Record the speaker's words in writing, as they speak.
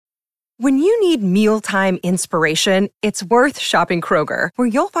When you need mealtime inspiration, it's worth shopping Kroger, where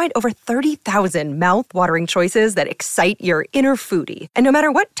you'll find over 30,000 mouth-watering choices that excite your inner foodie. And no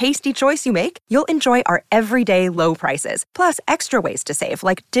matter what tasty choice you make, you'll enjoy our everyday low prices, plus extra ways to save,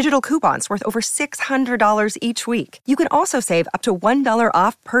 like digital coupons worth over $600 each week. You can also save up to $1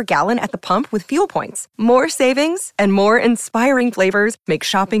 off per gallon at the pump with fuel points. More savings and more inspiring flavors make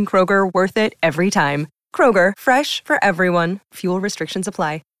shopping Kroger worth it every time. Kroger, fresh for everyone. Fuel restrictions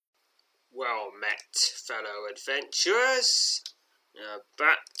apply. Well met, fellow adventurers. Now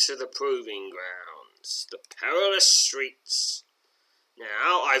back to the proving grounds, the perilous streets.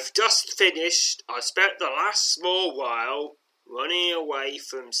 Now, I've just finished. I spent the last small while running away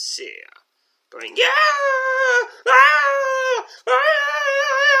from Seer, going, yeah!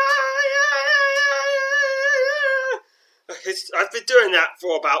 I've been doing that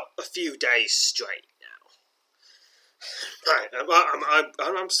for about a few days straight. Right,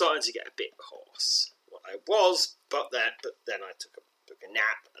 I'm starting to get a bit hoarse. Well, I was, but then I took a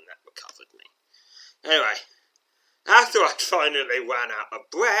nap and that recovered me. Anyway, after I'd finally ran out of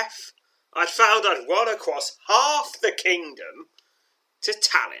breath, I'd found I'd run across half the kingdom to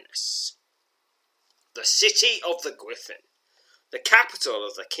Talinus, the city of the Griffin, the capital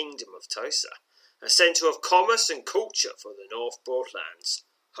of the kingdom of Tosa, a centre of commerce and culture for the North Broadlands,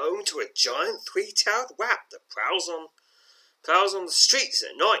 home to a giant three-tailed rat that prowls on the streets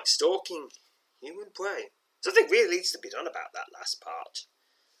at night, stalking human prey. Something really needs to be done about that last part.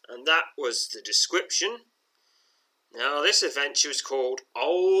 And that was the description. Now, this adventure is called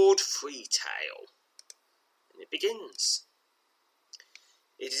Old Freetail. And it begins.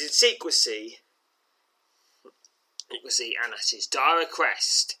 It is in secrecy and at his dire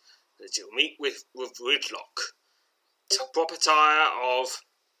quest that you'll meet with Ridlock, proprietor of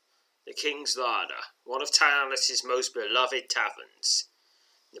the King's Larder, one of Talinus' most beloved taverns.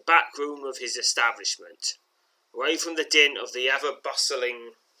 In the back room of his establishment, away from the din of the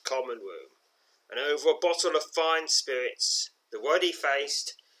ever-bustling common room, and over a bottle of fine spirits, the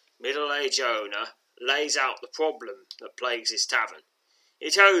ruddy-faced, middle-aged owner lays out the problem that plagues his tavern. He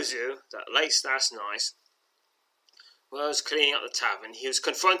tells you that late last night, while he was cleaning up the tavern, he was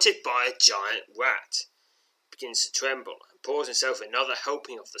confronted by a giant rat. He begins to tremble and pours himself another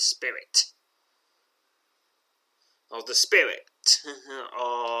helping of the spirit. So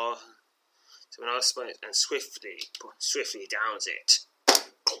when I spoke and swiftly downs it.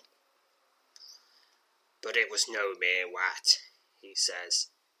 But it was no mere rat, he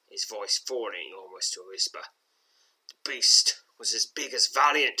says, his voice falling almost to a whisper. The beast was as big as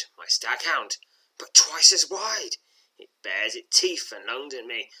Valiant, my staghound, but twice as wide. It bares its teeth and lunged at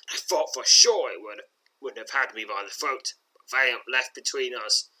me. I thought for sure it wouldn't have had me by the throat, but Valiant left between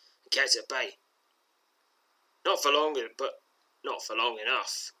us and kept at bay. Not for long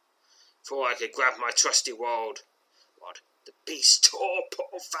enough, before I could grab my trusty wand. The beast tore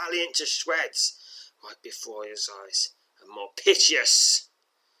poor Valiant to shreds, right before his eyes, a more piteous,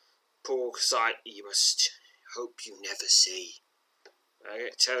 poor sight you must hope you never see.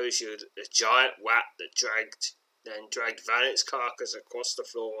 It tells you that the giant rat that dragged Valiant's carcass across the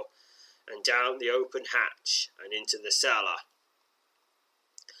floor and down the open hatch and into the cellar.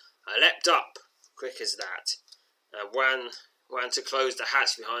 I leapt up, quick as that, and ran to close the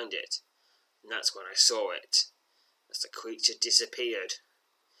hatch behind it, and that's when I saw it. As the creature disappeared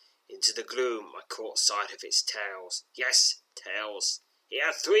into the gloom, I caught sight of its tails. Yes, tails. He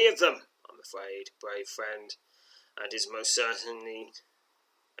had 3 of them, I'm afraid, brave friend, and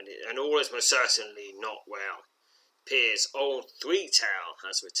all is most certainly not well. Appears old Freetail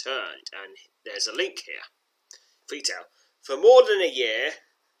has returned, and there's a link here. Freetail. For more than a year,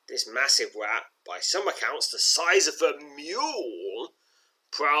 this massive rat, by some accounts the size of a mule,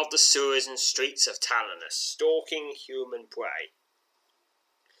 prowled the sewers and streets of Talinus, stalking human prey,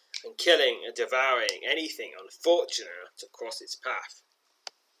 and killing and devouring anything unfortunate to cross its path.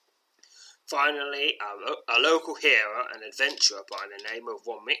 Finally, a local hero and adventurer by the name of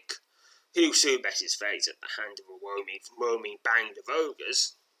Womick, who soon met his fate at the hand of a roaming band of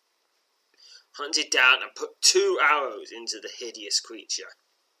ogres, hunted down and put 2 arrows into the hideous creature.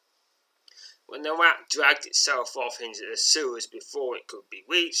 When the rat dragged itself off into the sewers before it could be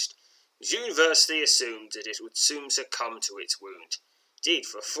reached, it was universally assumed that it would soon succumb to its wound. Indeed,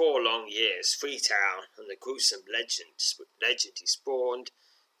 for 4 long years, Freetown and the gruesome legend he spawned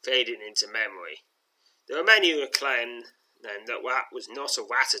faded into memory. There are many who claim then that rat was not a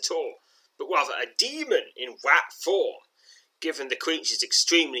rat at all, but rather a demon in rat form, given the creature's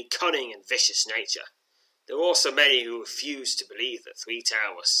extremely cunning and vicious nature. There are also many who refuse to believe that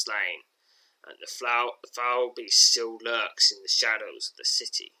Freetail was slain, and the foul beast still lurks in the shadows of the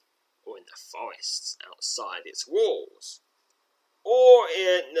city, or in the forests outside its walls, or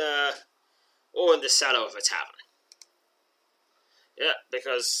in the cellar of a tavern. Yeah,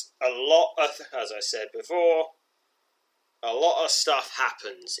 because as I said before, a lot of stuff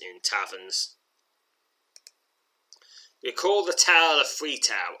happens in taverns. Recall the tale of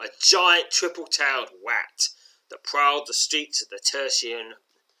Freetown, a giant triple-tailed rat that prowled the streets of the Tertian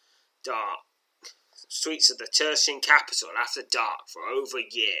capital after dark for over a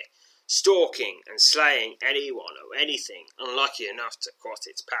year, stalking and slaying anyone or anything unlucky enough to cross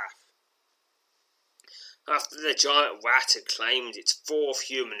its path. After the giant rat had claimed its fourth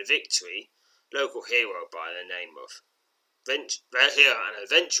human victory, local hero by the name of an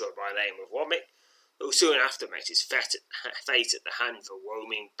adventurer by the name of Womack, who soon after met his fate at the hand of a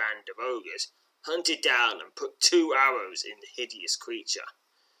roaming band of ogres, hunted down and put 2 arrows in the hideous creature.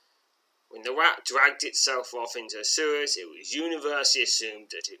 When the rat dragged itself off into the sewers, it was universally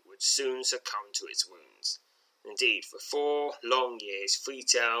assumed that it would soon succumb to its wounds. Indeed, for 4 long years,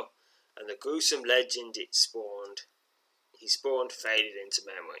 Freetown and the gruesome legend he spawned faded into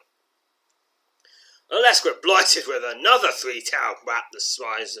memory. Unless we're blighted with another 3-tailed rat the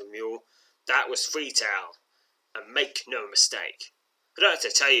size of a mule, that was Freetown, and make no mistake. I don't have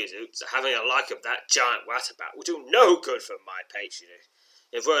to tell you, Duke, that having a like of that giant rat about will do no good for my patronage.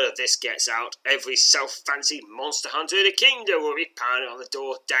 If word of this gets out, every self-fancied monster hunter in the kingdom will be pounding on the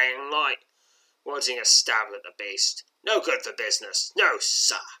door day and night, wanting a stab at the beast. No good for business. No,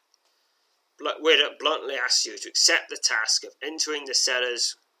 sir. Widder bluntly asks you to accept the task of entering the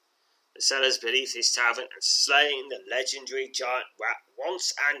cellars beneath his tavern and slaying the legendary giant rat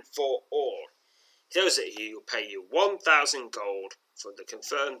once and for all. He knows that he will pay you 1,000 gold for the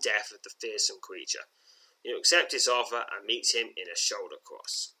confirmed death of the fearsome creature. You accept his offer and meet him in a shoulder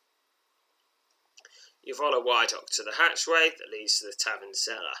cross. You follow Whitehawk to the hatchway that leads to the tavern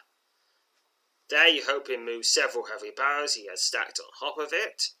cellar. There you hope him move several heavy barrels he has stacked on top of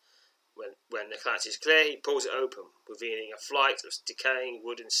it. When the clutch is clear, he pulls it open, revealing a flight of decaying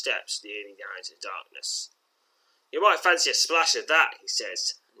wooden steps leading down into darkness. You might fancy a splash of that, he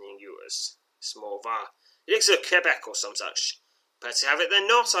says, handing you a small vial. Elixir of Quebec or some such. Better have it than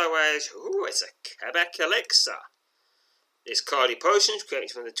not, I wager. Ooh, it's a Quebec elixir. This cloudy potion is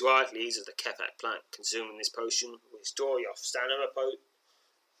created from the dried leaves of the Quebec plant. Consuming this potion will restore your stamina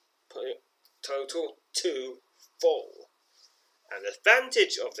total to full. And the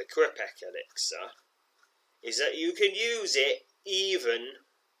advantage of the Quebec elixir is that you can use it even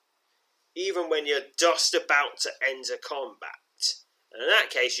when you're just about to enter combat. And in that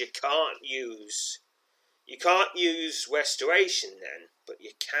case, you can't use restoration then, but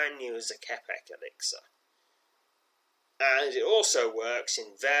you can use the Quebec elixir. And it also works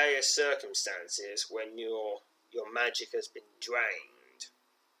in various circumstances when your magic has been drained.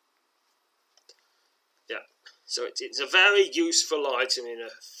 Yeah, so it's a very useful item in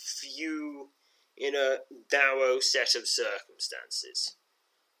a narrow set of circumstances.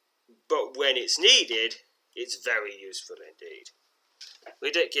 But when it's needed, it's very useful indeed.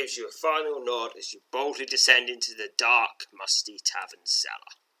 Riddick gives you a final nod as you boldly descend into the dark, musty tavern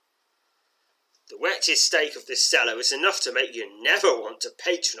cellar. The wretched state of this cellar is enough to make you never want to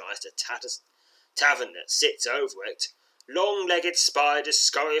patronise the tavern that sits over it. Long-legged spiders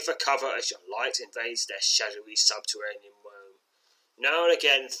scurry for cover as your light invades their shadowy subterranean room. Now and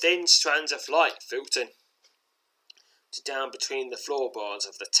again, thin strands of light filter down between the floorboards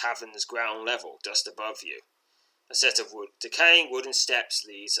of the tavern's ground level, just above you. A set of decaying wooden steps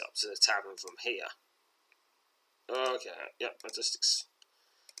leads up to the tavern from here. Okay, yep, I'm just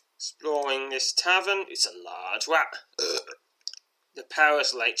exploring this tavern. It's a large rat. The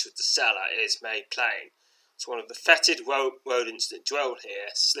perilous nature of the cellar is made plain. It's one of the fetid rodents that dwell here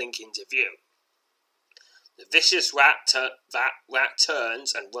slink into view. The vicious rat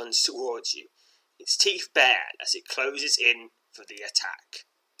turns and runs towards you, its teeth bared as it closes in for the attack.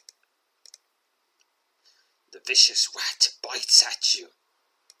 The vicious rat bites at you,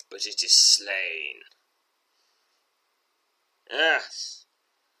 but it is slain. Yes.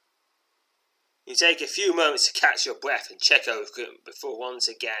 You take a few moments to catch your breath and check over it before once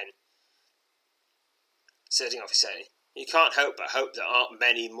again setting off his saying, you can't help but hope there aren't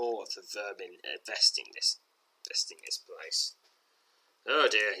many more of the vermin infesting this place. Oh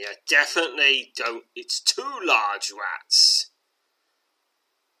dear, yeah, definitely don't. It's 2 large rats.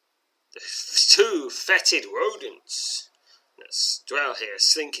 The 2 fetid rodents that dwell here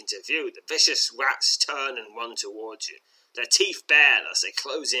slink into view. The vicious rats turn and run towards you, their teeth bared as they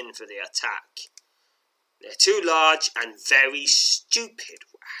close in for the attack. They're 2 large and very stupid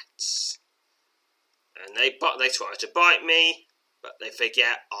rats. And they try to bite me, but they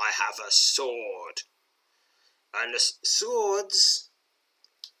forget I have a sword. And the swords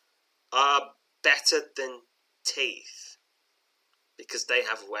are better than teeth because they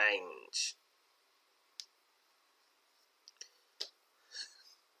have range.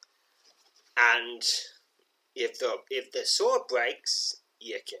 And if the sword breaks,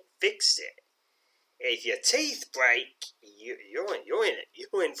 you can fix it. If your teeth break, you're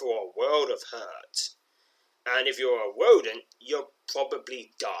in for a world of hurt. And if you're a rodent, you'll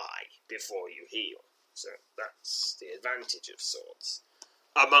probably die before you heal. So that's the advantage of swords,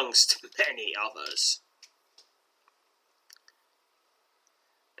 amongst many others.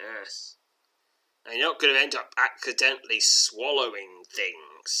 Yes. And you're not going to end up accidentally swallowing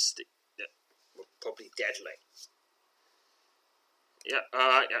things that were probably deadly. Yeah,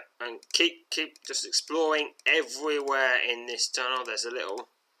 and keep just exploring everywhere in this tunnel. There's a little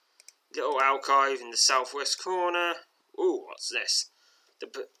alcove in the southwest corner. Ooh, what's this?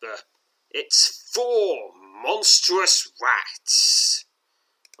 It's 4 monstrous rats.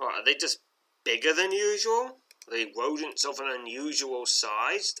 Alright, are they just bigger than usual? Are they rodents of an unusual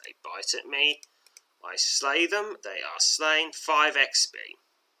size? They bite at me. I slay them. They are slain. 5 XP.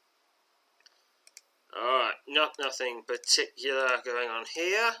 Alright, nothing particular going on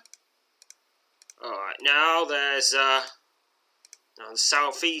here. Alright, now there's now the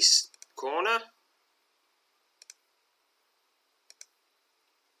southeast corner.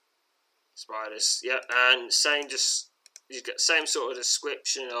 Spiders, yeah, and you get the same sort of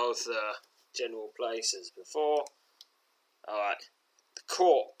description of the general place as before. Alright, the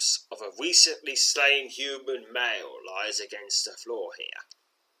corpse of a recently slain human male lies against the floor here.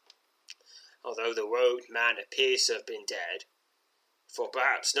 Although the road man appears to have been dead, for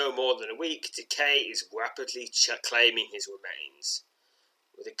perhaps no more than a week, decay is rapidly claiming his remains.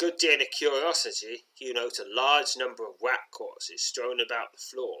 With a good deal of curiosity, you note a large number of rat corpses strewn about the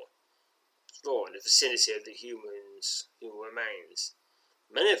floor in the vicinity of the human remains.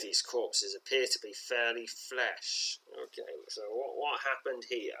 Many of these corpses appear to be fairly fresh. Okay, so what happened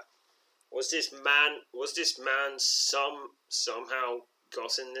here? Was this man somehow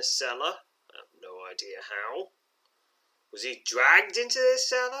got in this cellar? I have no idea how. Was he dragged into this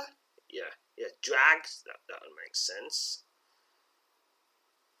cellar? Yeah, dragged. That would make sense.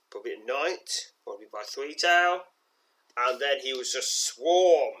 Probably at night, probably by Three Tail. And then he was just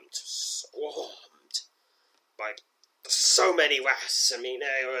swarmed by so many rats. I mean,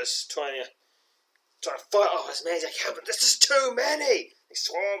 they was trying to fight off as many as they can, but there's just too many. They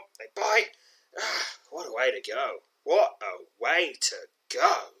swarm, they bite. What a way to go. What a way to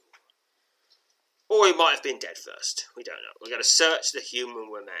go. Or he might have been dead first. We don't know. We're going to search the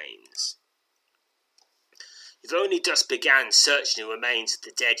human remains. You've only just began searching the remains of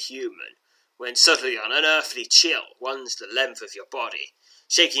the dead human when suddenly an unearthly chill runs the length of your body.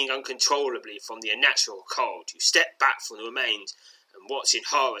 Shaking uncontrollably from the unnatural cold, you step back from the remains and watch in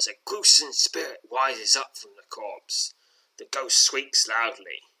horror as a gruesome spirit rises up from the corpse. The ghost squeaks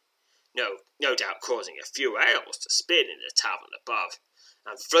loudly, no doubt causing a few ales to spin in the tavern above,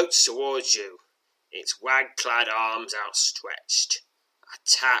 and floats towards you, its wag-clad arms outstretched.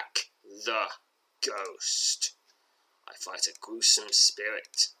 Attack the ghost. I fight a gruesome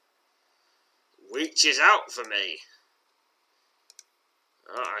spirit. Reaches out for me.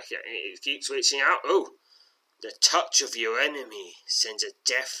 It keeps reaching out. Oh, the touch of your enemy sends a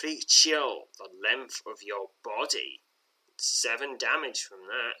deathly chill the length of your body. 7 damage from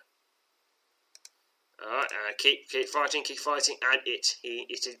that. Alright, keep fighting, and it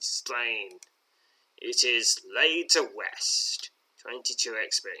is slain. It is laid to rest. 22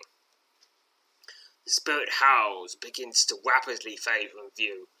 XP. The spirit howls, begins to rapidly fade from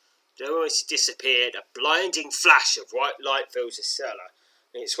view. The moment it disappeared, a blinding flash of white light fills the cellar.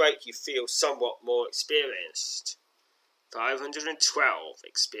 In its wake, you feel somewhat more experienced. 512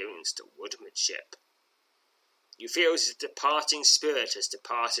 experienced at woodmanship. You feel as if the departing spirit has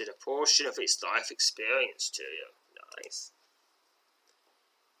departed a portion of its life experience to you. Nice.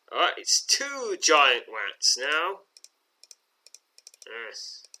 Alright, it's 2 giant rats now.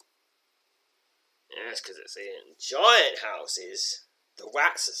 Yes. Yes, because it's in giant houses. The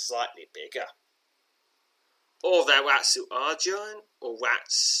rats are slightly bigger. Or they're rats who are giant, or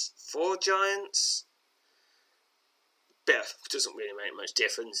rats for giants. But it doesn't really make much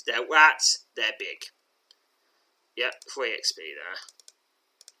difference. They're rats, they're big. Yep, 3 XP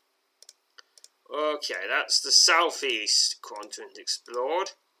there. Okay, that's the southeast quadrant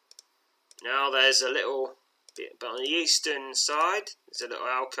explored. Now there's a little bit on the eastern side. There's a little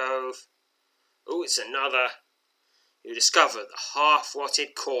alcove. Oh, it's another. You discover the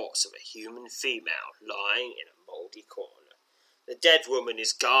half-rotted corpse of a human female lying in a mouldy corner. The dead woman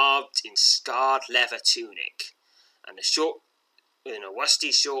is garbed in scarred leather tunic, and a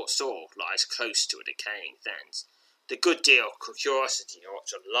rusty short sword lies close to a decaying fence. The good deal of curiosity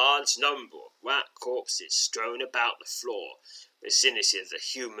watch a large number of rat corpses strewn about the floor, vicinity of the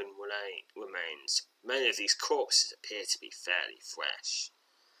human remains. Many of these corpses appear to be fairly fresh.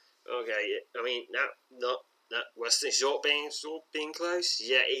 Okay, I mean, that rusty sword being close.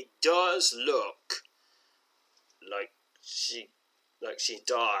 Yeah, it does look like she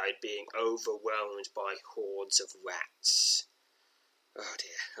died being overwhelmed by hordes of rats. Oh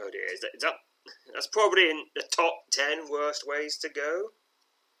dear. That's probably in the top 10 worst ways to go.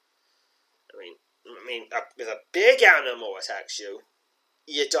 I mean, with a big animal attacks you,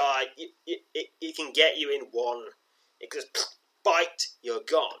 you die. It can get you in one. It can just bite, you're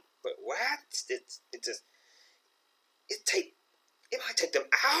gone. But rats, it might take them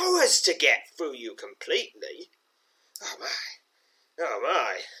hours to get through you completely. Oh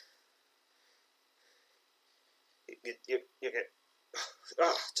my. You get.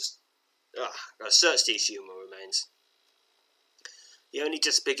 Gotta search these human remains. You only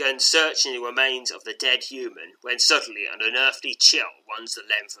just begun searching the remains of the dead human when suddenly an unearthly chill runs the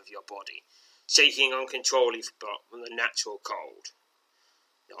length of your body, shaking uncontrollably from the natural cold.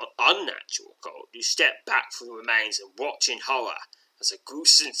 Not unnatural cold. You step back from the remains and watch in horror as a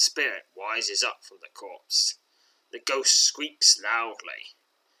gruesome spirit rises up from the corpse. The ghost squeaks loudly,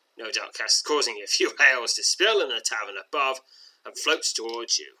 no doubt causing a few ales to spill in the tavern above, and floats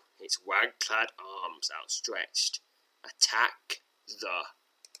towards you, its rag-clad arms outstretched. Attack the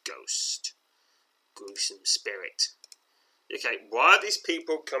ghost. Gruesome spirit. Okay, why are these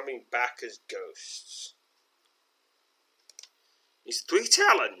people coming back as ghosts? Is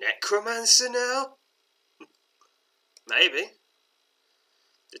Three-Tail a necromancer now? Maybe.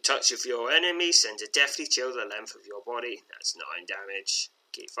 The touch of your enemy sends a deathly chill the length of your body. That's 9 damage.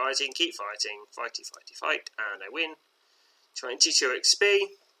 Keep fighting. Fight, and I win. 22 XP.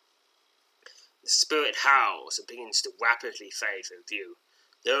 The spirit howls and begins to rapidly fade from view.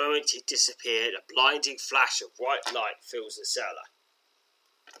 The moment it disappeared, a blinding flash of white light fills the cellar.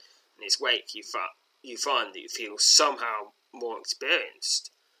 In its wake, you find that you feel somehow more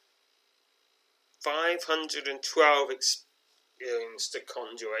experienced. 512 experience to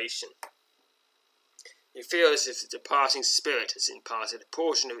conjuration. You feel as if the departing spirit has imparted a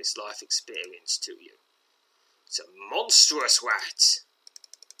portion of its life experience to you. It's a monstrous rat.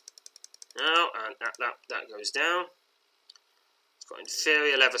 Now, and that goes down. It's got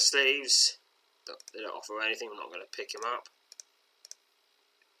inferior leather sleeves. They don't offer anything. I'm not going to pick him up.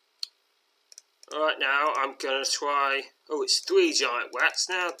 Alright, now I'm going to try... Oh, it's 3 giant rats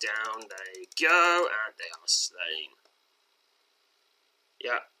now. Down they go, and they are slain.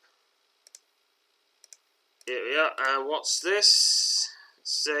 Yeah. Here we are, and what's this?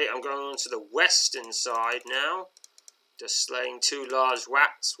 Let's see, I'm going on to the western side now. Just slaying 2 large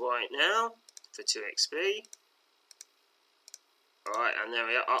rats right now for 2 XP. Alright, and there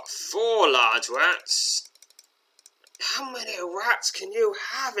we are. 4 large rats. How many rats can you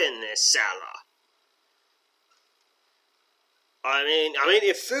have in this cellar? I mean,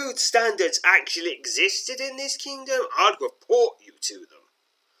 if food standards actually existed in this kingdom, I'd report you to them.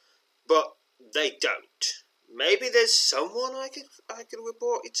 But they don't. Maybe there's someone I could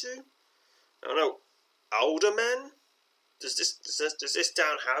report you to. I don't know. Aldermen? Does this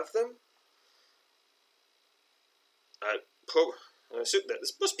town have them? I assume that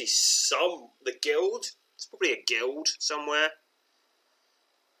there must be the guild. There's probably a guild somewhere.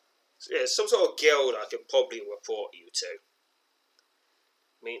 So yeah, some sort of guild I could probably report you to.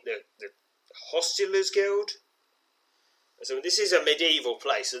 I mean, the Hostilers Guild. So this is a medieval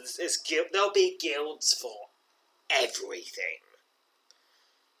place. So there'll be guilds for everything.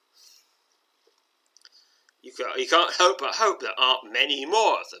 You can't help but hope there aren't many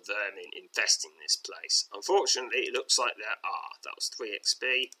more of the vermin infesting this place. Unfortunately, it looks like there are. That was 3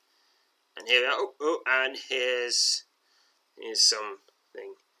 XP. And here we are. And here's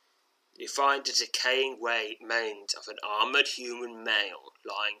something. You find a decaying remains of an armoured human male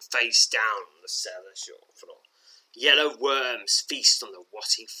lying face down on the cellar floor. Yellow worms feast on the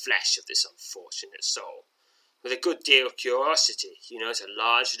rotting flesh of this unfortunate soul. With a good deal of curiosity, you notice a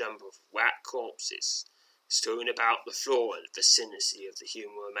large number of rat corpses strewn about the floor in the vicinity of the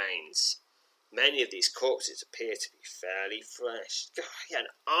human remains. Many of these corpses appear to be fairly fresh. God, he had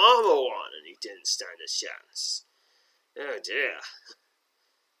armour on and he didn't stand a chance. Oh dear.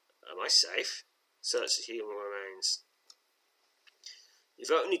 Am I safe? Search the human remains.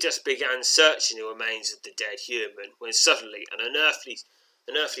 You've only just begun searching the remains of the dead human when suddenly an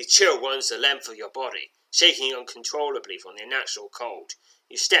An earthly chill runs the length of your body, shaking uncontrollably from the unnatural cold.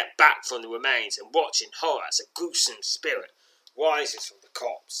 You step back from the remains and watch in horror as a gruesome spirit rises from the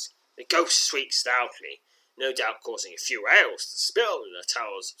corpse. The ghost shrieks loudly, no doubt causing a few ales to spill in the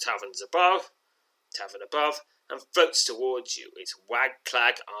tavern above, and floats towards you, its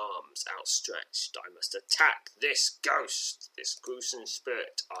wag-clag arms outstretched. I must attack this ghost, this gruesome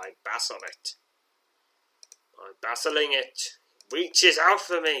spirit. I battle it. I'm battling it. It reaches out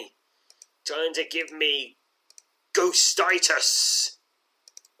for me, trying to give me ghostitis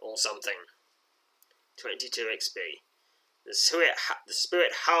or something. 22 XP. The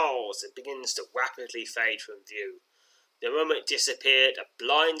spirit howls and begins to rapidly fade from view. The moment it disappeared, a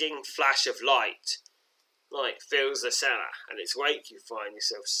blinding flash of light fills the cellar, and its wake you find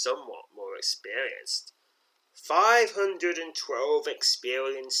yourself somewhat more experienced. 512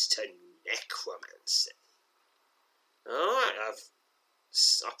 experience to necromancy. Alright,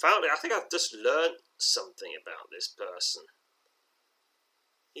 I think I've just learned something about this person.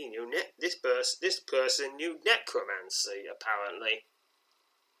 He knew this person knew necromancy, apparently.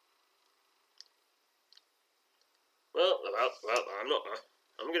 Well,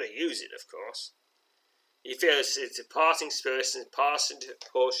 I'm going to use it, of course. He feels his departing spirit and passing a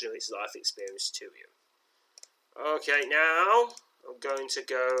portion of its life experience to you. Okay, now I'm going to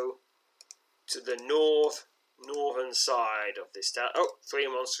go to the northern side of this town. Oh, 3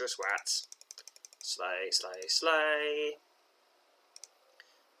 monstrous rats. Slay, slay, slay.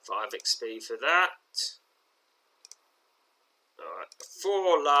 5 XP for that. Alright,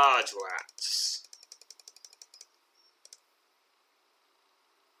 4 large rats.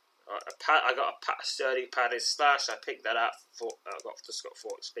 I got a sturdy padded slash. I picked that up. Just got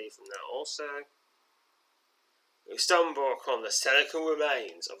 4 XP from that also. We stumble upon the skeletal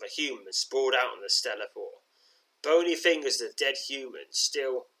remains of a human sprawled out on the stellar floor. Bony fingers of dead humans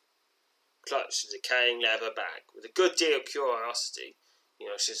still clutched a decaying leather bag. With a good deal of curiosity, he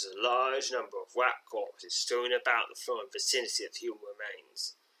notices a large number of rat corpses strewn about the floor in the vicinity of human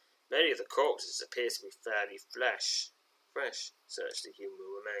remains. Many of the corpses appear to be fairly fresh. Search the human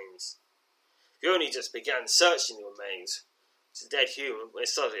remains. You only just began searching the remains. It's a dead human when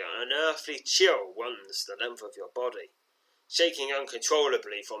suddenly an unearthly chill runs the length of your body. Shaking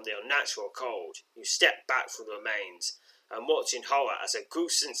uncontrollably from the unnatural cold, you step back from the remains and watch in horror as a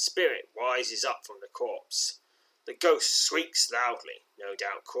gruesome spirit rises up from the corpse. The ghost shrieks loudly, no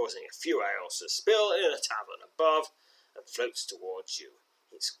doubt causing a few ales to spill in a tavern above, and floats towards you,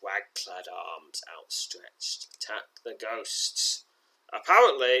 its wag-clad arms outstretched. Attack the ghosts.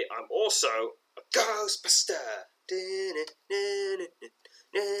 Apparently, I'm also a ghostbuster.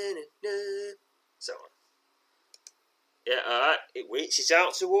 So on. Yeah, it reaches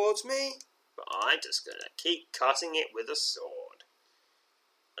out towards me, but I'm just gonna keep cutting it with a sword.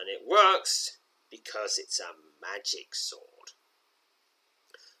 And it works because it's a magic sword.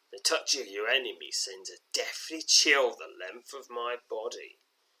 The touch of your enemy sends a deathly chill the length of my body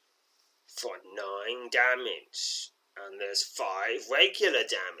for 9 damage. And there's 5 regular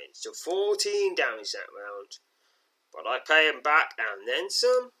damage, so 14 damage that round. But I pay him back and then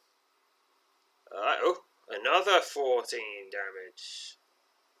some. Another 14 damage.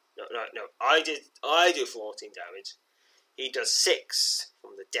 No, I do 14 damage. He does 6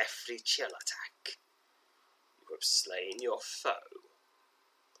 from the deathly chill attack. You have slain your foe.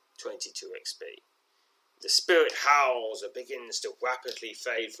 22 XP. The spirit howls and begins to rapidly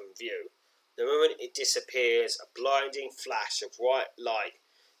fade from view. The moment it disappears, a blinding flash of white light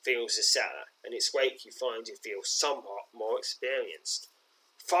fills the cellar, and its wake you find you feel somewhat more experienced.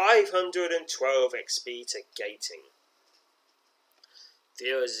 512 XP to gating.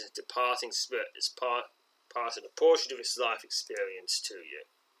 Feel as a departing spirit has parted a portion of its life experience to you.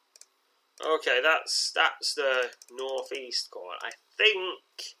 Okay, that's the northeast corner.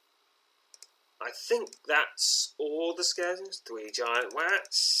 I think that's all the skeletons. 3 giant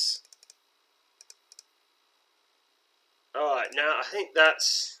rats. Alright, now I think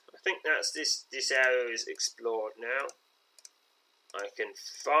that's this area is explored now. I can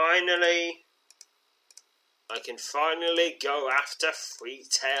finally go after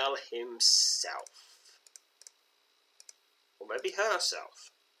Freetail himself. Or maybe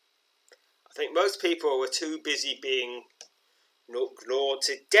herself. I think most people were too busy being gored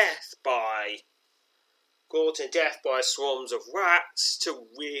to death by swarms of rats to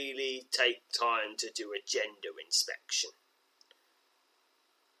really take time to do a gender inspection.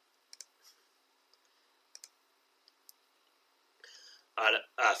 A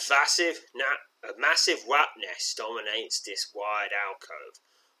massive rat nest dominates this wide alcove.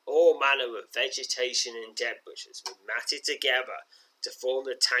 All manner of vegetation and debris has been matted together to form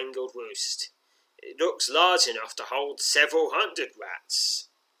the tangled roost. It looks large enough to hold several hundred rats,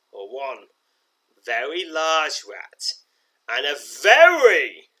 or one very large rat, and a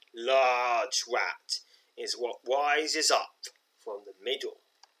very large rat is what rises up from the middle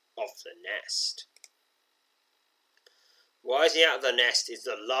of the nest. Rising out of the nest is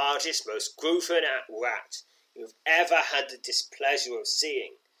the largest, most gruesome rat you've ever had the displeasure of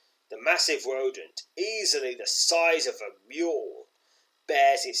seeing. The massive rodent, easily the size of a mule,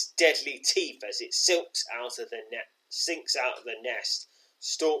 bares its deadly teeth as it sinks out of the nest,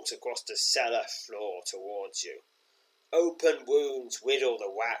 stalks across the cellar floor towards you. Open wounds riddle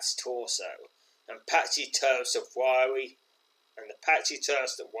the rat's torso, and the patchy tufts of wiry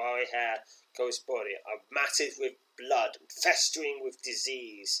hair cover his body are matted with blood and festering with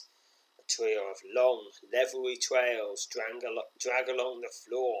disease. A trio of long, leathery trails drag along the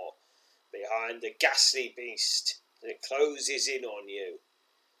floor behind the ghastly beast that closes in on you.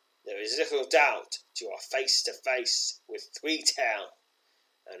 There is little doubt that you are face to face with Three Tail,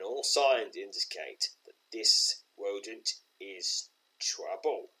 and all signs indicate that this rodent is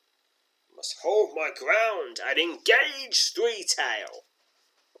trouble. I must hold my ground and engage Three Tail.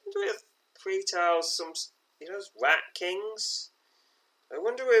 I wonder if Three Tail's rat kings. I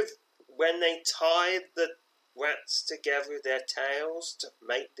wonder if when they tied the rats together with their tails to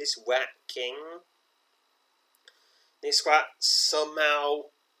make this rat king, this rat somehow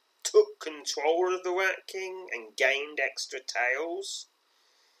took control of the rat king and gained extra tails.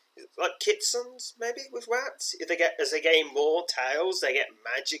 Like Kitsons, maybe, with rats. As they gain more tails, they get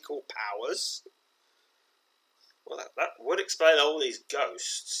magical powers. Well, that would explain all these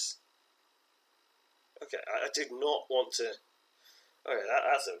ghosts. Okay, I did not want to. Okay,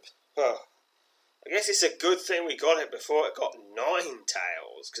 that's a. Oh, I guess it's a good thing we got it before it got 9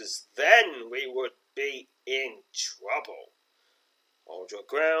 tails, because then we would be in trouble. Hold your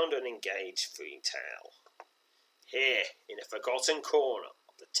ground and engage Three Tail. Here, in a forgotten corner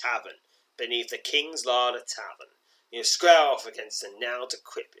of the tavern, beneath the King's Larder Tavern, you square off against the now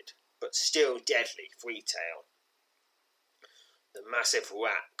decrepit, but still deadly Three Tail. The massive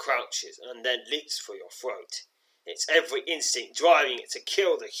rat crouches and then leaps for your throat, its every instinct driving it to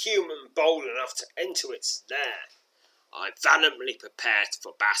kill the human bold enough to enter its lair. I valiantly prepared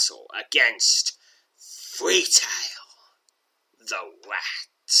for battle against Three Tail, the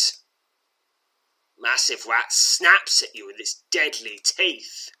rat. Massive rat snaps at you with its deadly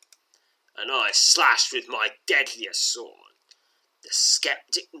teeth, and I slash with my deadliest sword. The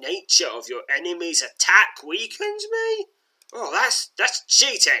skeptic nature of your enemy's attack weakens me? Oh, that's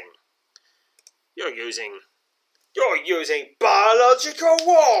cheating. You're using biological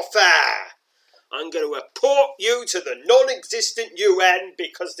warfare. I'm going to report you to the non-existent UN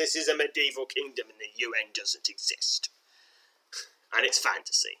because this is a medieval kingdom and the UN doesn't exist. And it's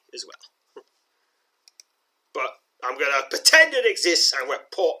fantasy as well. But I'm going to pretend it exists and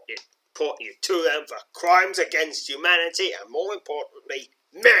report you to them for crimes against humanity and, more importantly,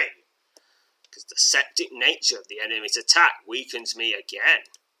 me. Because the septic nature of the enemy's attack weakens me again.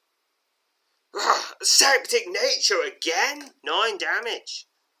 Septic nature again? 9 damage.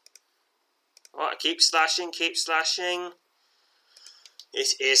 Alright, keep slashing.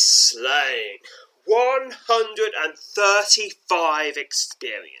 It is slain. 135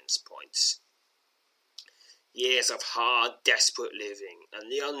 experience points. Years of hard, desperate living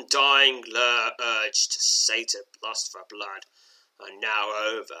and the undying urge to satiate lust for blood are now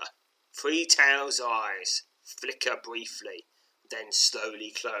over. Three Tail's eyes flicker briefly, then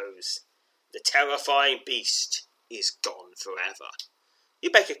slowly close. The terrifying beast is gone forever.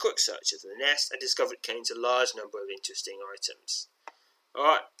 You make a quick search of the nest and discover it contains a large number of interesting items.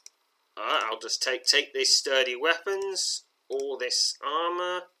 Alright, I'll just take these sturdy weapons, all this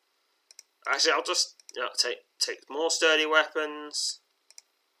armour. Actually, I'll just take more sturdy weapons.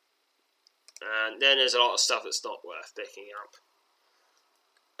 And then there's a lot of stuff that's not worth picking up.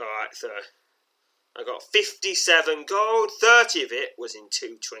 Alright, so I got 57 gold, 30 of it was in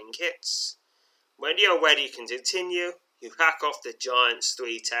 2 trinkets. When you're ready to continue, you hack off the giant's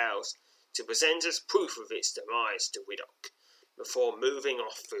 3 tails to present as proof of its demise to Widok, before moving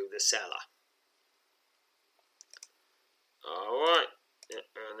off through the cellar. Alright,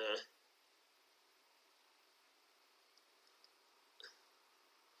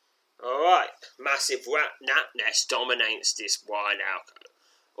 Alright, massive gnat nest dominates this wide alcove.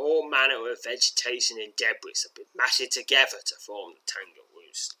 All manner of vegetation and debris have been matted together to form the tangled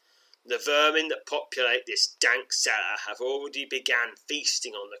roost. The vermin that populate this dank cellar have already begun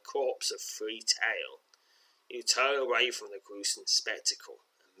feasting on the corpse of Three Tail. You turn away from the gruesome spectacle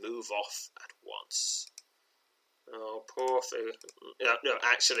and move off at once. Oh, poor Foo. No,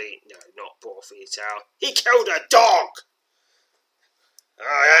 actually, no, not poor Foo-Tail. He killed a dog!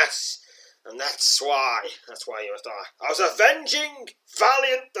 Oh, yes. And that's why you must die. I was avenging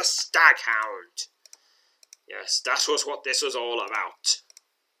Valiant the Staghound. Yes, that was what this was all about.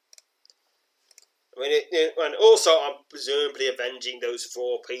 I mean, and also I'm presumably avenging those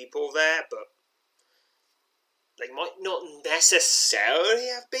 4 people there, but they might not necessarily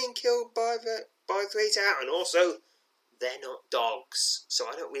have been killed by Foo-Tail, and also they're not dogs, so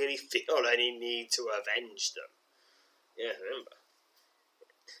I don't really feel any need to avenge them. Yeah, remember.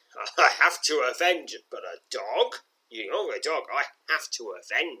 I have to avenge, but a dog? You're a dog, I have to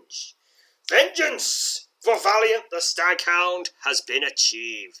avenge. Vengeance for Valiant the Staghound has been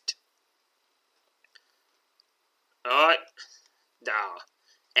achieved. Alright, now,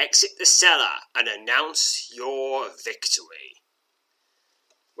 exit the cellar and announce your victory.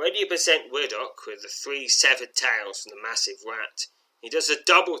 When you present Widock with the 3 severed tails from the massive rat, he does a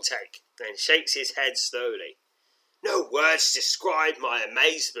double take, then shakes his head slowly. No words describe my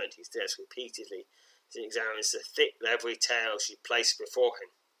amazement, he says repeatedly, as he examines the thick, leathery tails she placed before him.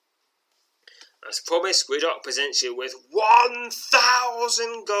 As promised, Widock presents you with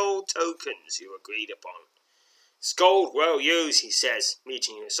 1,000 gold tokens you agreed upon. It's gold well used, he says,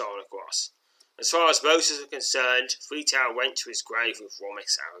 meeting you solid across. As far as Moses are concerned, Foo-Tail went to his grave with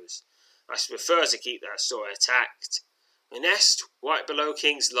Romix arrows. I should prefer to keep that story intact. A nest right below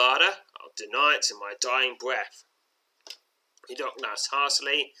King's larder? I'll deny it to my dying breath. Widock laughs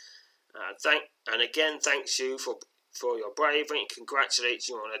heartily, and again thanks you for your bravery and congratulates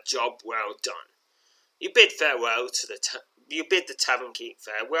you on a job well done. You bid the tavern keep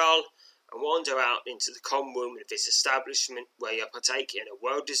farewell, and wander out into the common room of this establishment where you partake in a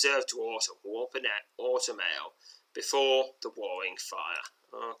well-deserved draught of water ale before the warring fire.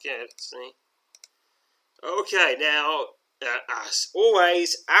 Okay, let's see. Okay, now, as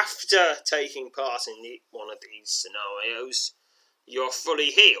always, after taking part in one of these scenarios, you're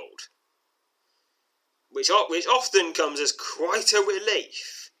fully healed, which often comes as quite a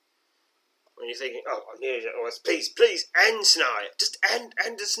relief. When you're thinking, oh, I need it, please, end scenario. Just end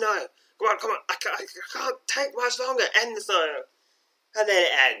the scenario. Come on, I can't take much longer. End the scenario. And then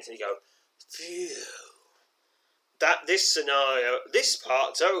it ends, and you go, phew. This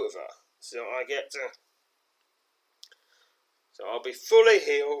part's over. So I'll be fully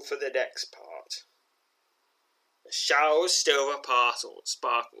healed for the next part. A shower of silver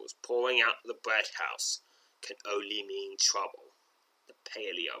sparkles pouring out of the bread house can only mean trouble. The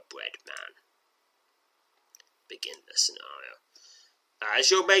Paleo Bread Man. Begin the scenario.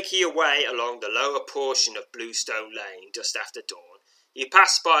 As you're making your way along the lower portion of Bluestone Lane just after dawn, you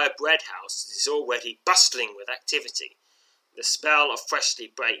pass by a bread house that is already bustling with activity. The smell of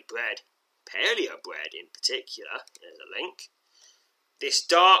freshly baked bread, paleo bread in particular, there's a link. This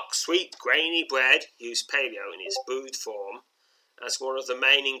dark, sweet, grainy bread used paleo in its brewed form as one of the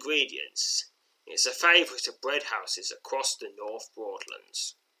main ingredients. It's a favourite of bread houses across the North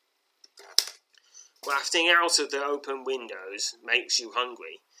Broadlands. Wafting out of the open windows makes you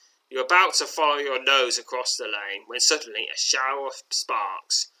hungry. You're about to follow your nose across the lane when suddenly a shower of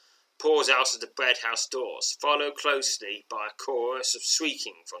sparks pours out of the bread house doors, followed closely by a chorus of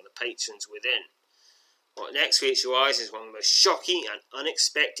shrieking from the patrons within. What next meets your eyes is one of the most shocking and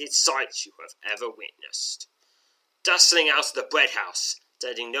unexpected sights you have ever witnessed. Dustling out of the bread house,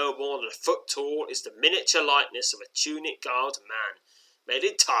 standing no more than a foot tall, is the miniature likeness of a tunic-garbed man, made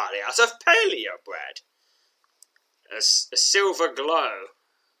entirely out of paleo bread. A silver glow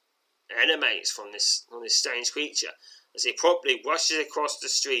emanates from this strange creature as he promptly rushes across the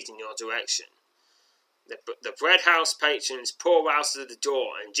street in your direction. The bread house patrons pour out of the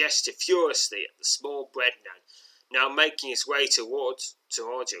door and gesture furiously at the small bread man, now making his way towards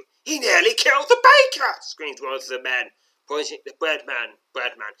you. "He nearly killed the baker!" screams one of the men, pointing at the bread man.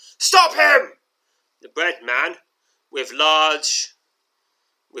 "Stop him!" The bread man, with large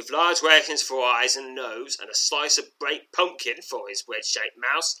ramekins for eyes and a nose, and a slice of baked pumpkin for his wedge-shaped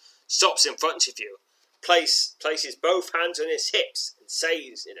mouth, stops in front of you, places both hands on his hips, and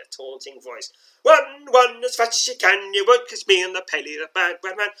says in a taunting voice, Run as fast as you can, you won't catch me in the paleo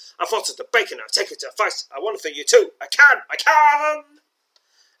bread man. I've fought the bacon, I've taken to a fight, I want it for you too, I can!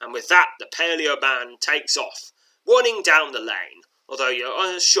 And with that, the paleo man takes off, running down the lane, although you're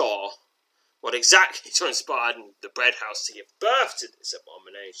unsure what exactly transpired in the bread house to give birth to this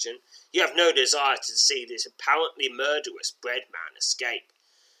abomination. You have no desire to see this apparently murderous bread man escape.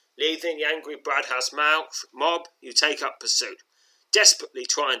 Leaving the angry bread house mob, you take up pursuit, desperately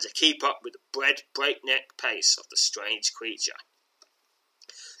trying to keep up with the breakneck pace of the strange creature.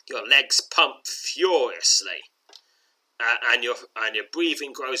 Your legs pump furiously. and your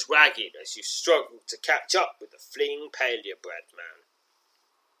breathing grows ragged as you struggle to catch up with the fleeing paleo bread man.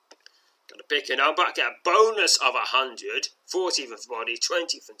 Got to pick a number, get a bonus of 100, 40 from body,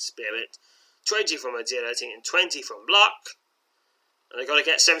 20 from spirit, 20 from agility, and 20 from luck. And I got to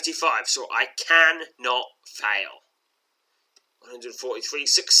get 75, so I cannot fail. 143,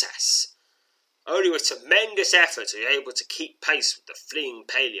 success. Only with tremendous effort are you able to keep pace with the fleeing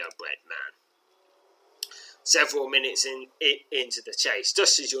paleo bread man. Several minutes into the chase,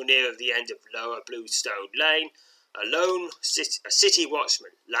 just as you're near the end of Lower Bluestone Lane, a city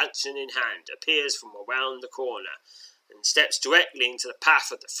watchman, lantern in hand, appears from around the corner and steps directly into the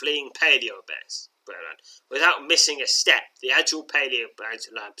path of the fleeing paleo bread man. Without missing a step, the agile paleo bread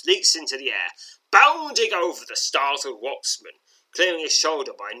man leaps into the air, bounding over the startled watchman, clearing his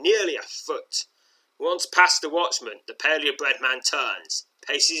shoulder by nearly a foot. Once past the watchman, the paleo bread man turns,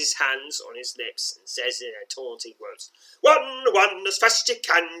 places his hands on his lips, and says in a taunting voice, Run, as fast as you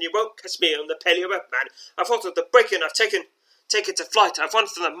can, you won't catch me on the paleo bread man. I've thought of the break and I've taken to flight. I've run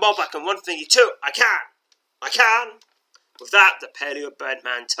from the mob, I can run from you too. I can. With that, the paleo bread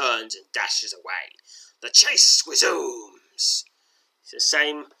man turns and dashes away. The chase resumes. It's the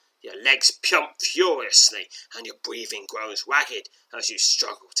same. Your legs pump furiously, and your breathing grows ragged as you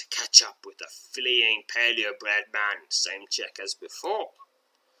struggle to catch up with the fleeing paleo bread man. Same check as before.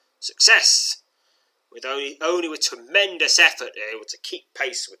 Success. With only with tremendous effort, you're able to keep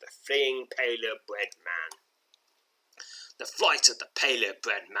pace with the fleeing paleo bread man. The flight of the paleo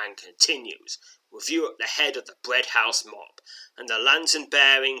bread man continues, with you at the head of the bread house mob, and the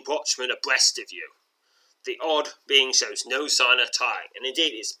lantern-bearing watchman abreast of you. The odd being shows no sign of tiring, and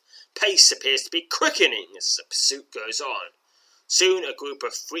indeed his pace appears to be quickening as the pursuit goes on. Soon a group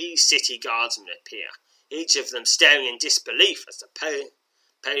of 3 city guardsmen appear, each of them staring in disbelief as the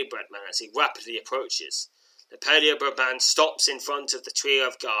paleo bread man as he rapidly approaches. The paleo bread man stops in front of the trio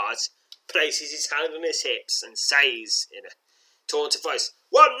of guards, places his hand on his hips, and says in a taunting voice,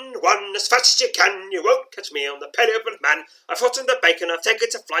 Run, as fast as you can, you won't catch me on the paleo bread man. I've forgotten the bacon, I've taken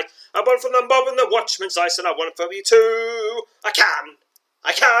to flight. I won from the mob and the watchman's ice, and I won from you too. I can.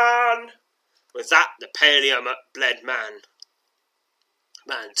 With that, the paleo bread man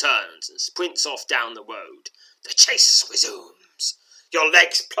turns and sprints off down the road. The chase resumes. Your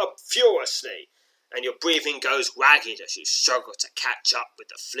legs plump furiously, and your breathing goes ragged as you struggle to catch up with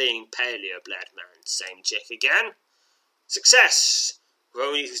the fleeing paleo bread man. Same check again. Success. With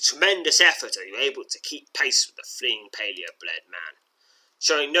only tremendous effort are you able to keep pace with the fleeing paleo bread man.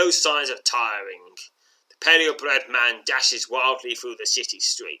 Showing no signs of tiring, the paleo bread man dashes wildly through the city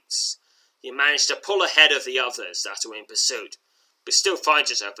streets. You manage to pull ahead of the others that are in pursuit, but still find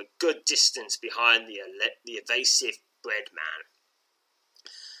yourself a good distance behind the evasive bread man.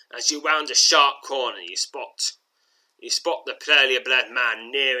 As you round a sharp corner, you spot the paleo bread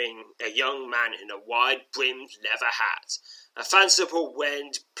man nearing a young man in a wide-brimmed leather hat. A fanciful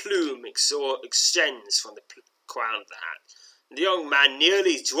red plume extends from the crown of the hat. The young man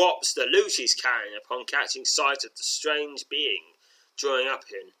nearly drops the loot he's carrying upon catching sight of the strange being drawing up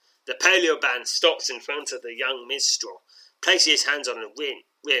him. The paleo man stops in front of the young minstrel, places his hands on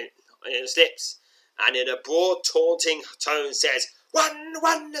his lips, and in a broad, taunting tone says, Run,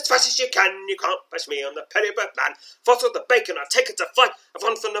 as fast as you can, you can't catch me on the paleo bread man. Fought of the bacon, I've taken to flight. I've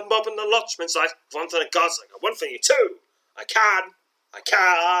run from the mob and the watchman's side. I've run from the guards, I got one for you too. I can.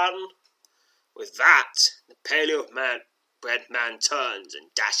 With that, the paleo bread man turns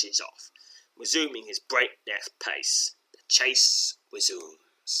and dashes off, resuming his breakneck pace. The chase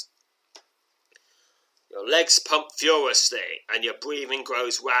resumes. Your legs pump furiously, and your breathing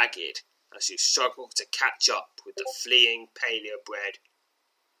grows ragged as you struggle to catch up with the fleeing paleo bread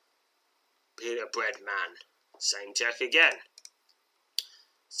man. Same check again.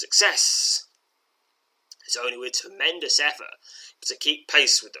 Success. It's only with tremendous effort to keep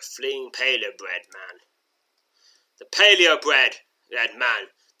pace with the fleeing paleo bread man. The paleo bread man,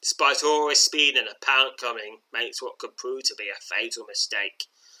 despite all his speed and apparent cunning, makes what could prove to be a fatal mistake.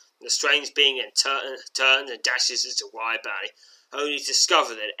 The strange being turns and dashes into a wide valley, only to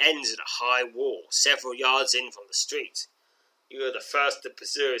discover that it ends at a high wall several yards in from the street. You are the first of the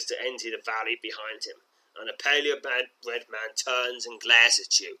pursuers to enter the valley behind him, and the paleo bread man turns and glares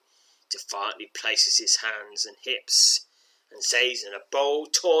at you, defiantly places his hands and hips, and says in a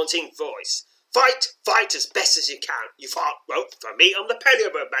bold, taunting voice, Fight as best as you can. You fought rope for me, I'm the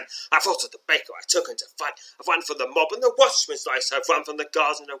paleo bread man. I fought at the baker, I took him to fight. I've run from the mob and the watchman's lice. I've run from the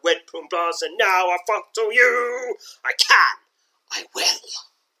guards and the red plume blast, and now I fight to you. I will.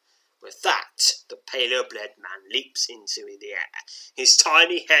 With that, the paleo bread man leaps into the air. His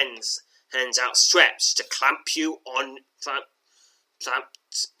tiny hands hands outstretched to clamp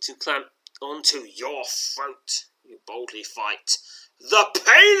onto your throat. You boldly fight the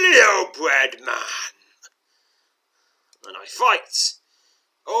Paleo-Bread Man. And I fight.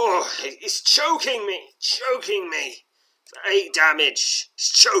 Oh, it's choking me. For 8 damage. It's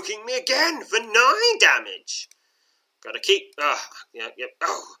choking me again for 9 damage. Gotta keep... Oh,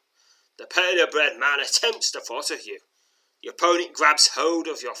 the Paleo-Bread Man attempts to throttle you. The opponent grabs hold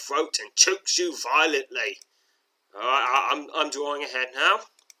of your throat and chokes you violently. Alright, I'm drawing ahead now.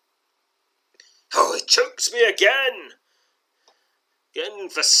 Oh, it chokes me again. Again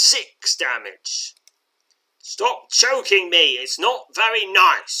for 6 damage. Stop choking me. It's not very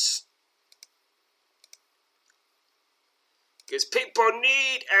nice. Because people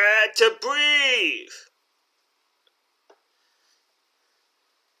need air to breathe.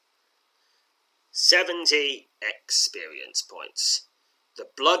 70 experience points. The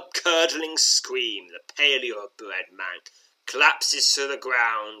blood-curdling scream, the Paleo-Bread Man collapses to the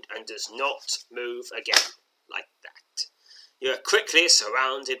ground and does not move again, like that. You are quickly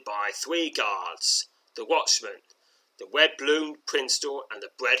surrounded by 3 guards, the watchman, the red-bloomed Princeton, and the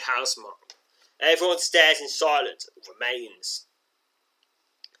bread house mom. Everyone stares in silence at the remains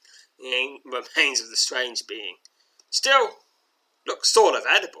of the strange being. Still, looks sort of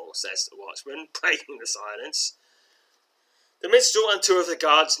edible, says the watchman, breaking the silence. The minstrel and 2 of the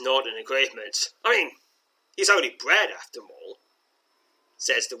guards nod in agreement. I mean, he's only bread after all,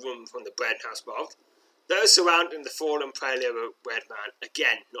 says the woman from the bread house mom. Those surrounding the fallen Paleo-Bread Man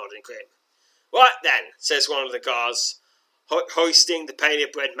again nod in agreement. Right then, says one of the guards, hoisting the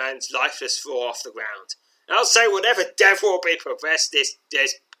Paleo-Bread Man's lifeless form off the ground. I'll say whatever devil will be possessed, this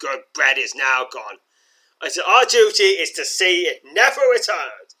good bread is now gone. I said our duty is to see it never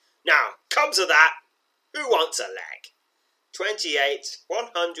returned. Now, come to that. Who wants a leg?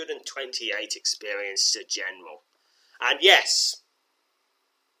 128 experience to general. And yes,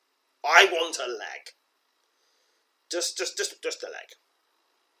 I want a leg. Just a leg.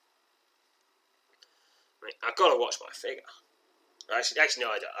 I've got to watch my figure. Actually, no,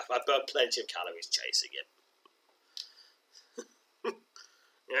 I don't. I've burned plenty of calories chasing it.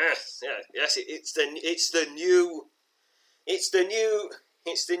 Yes. It's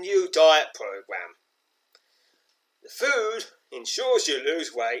the new diet program. The food ensures you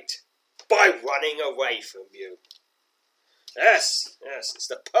lose weight by running away from you. Yes, it's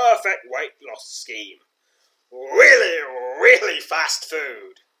the perfect weight loss scheme. Really fast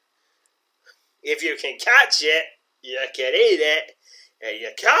food. If you can catch it, you can eat it. If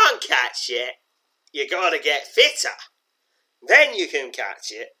you can't catch it, you gotta get fitter. Then you can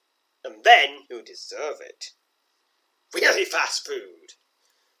catch it, and then you deserve it. Really fast food.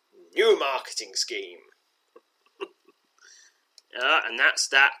 New marketing scheme. And that's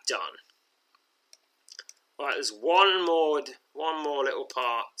that done. Right, there's one more little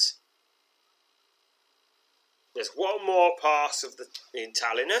part. There's one more part of in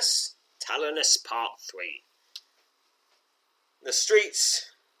Talinus. Talinus Part 3. The streets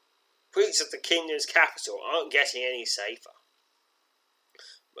of the kingdom's capital aren't getting any safer.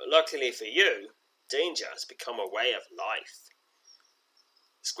 But luckily for you, danger has become a way of life.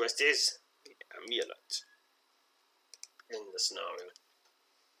 This quest is the amulet in the scenario.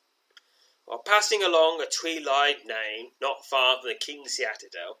 While passing along a tree-lined lane not far from the King's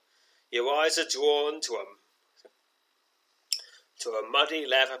Citadel, your eyes are drawn to a muddy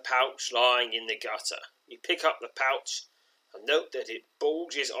leather pouch lying in the gutter. You pick up the pouch and note that it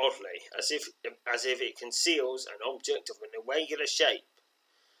bulges oddly, as if it conceals an object of an irregular shape.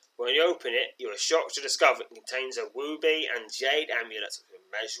 When you open it, you are shocked to discover it contains a ruby and jade amulet of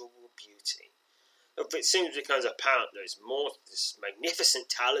immeasurable beauty. If it soon becomes apparent there is more to this magnificent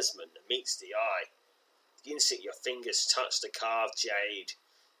talisman that meets the eye. The instant your fingers touch the carved jade,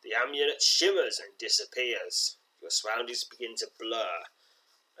 the amulet shimmers and disappears. Your surroundings begin to blur,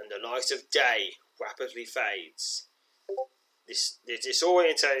 and the light of day rapidly fades. This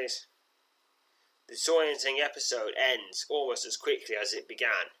disorienting episode ends almost as quickly as it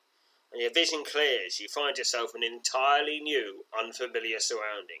began, and your vision clears. You find yourself in entirely new, unfamiliar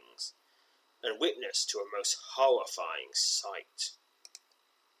surroundings, and witness to a most horrifying sight.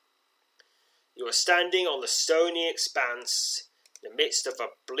 You are standing on the stony expanse in the midst of a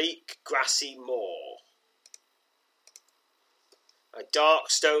bleak, grassy moor. A dark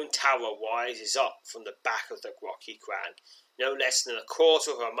stone tower rises up from the back of the rocky crag, no less than a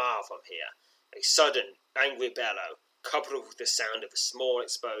quarter of a mile from here. A sudden, angry bellow, coupled with the sound of a small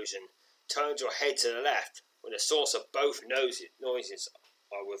explosion, turns your head to the left when the source of both noises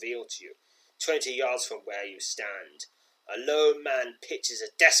are revealed to you. 20 yards from where you stand, a lone man pitches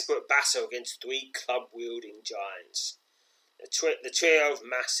a desperate battle against 3 club-wielding giants. The trio of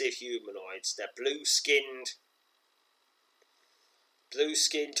massive humanoids, their blue-skinned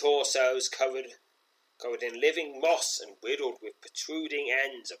torsos covered in living moss and riddled with protruding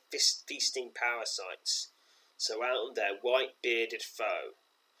ends of feasting parasites, surround their white-bearded foe.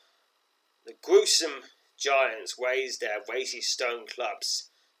 The gruesome giants raise their weighty stone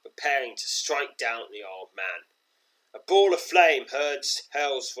clubs, preparing to strike down the old man. A ball of flame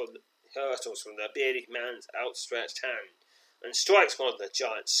hurtles from the bearded man's outstretched hand, and strikes one of the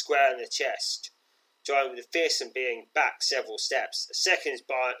giants square in the chest, driving the fearsome being back several steps. A second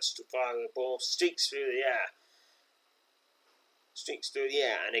firing ball streaks through the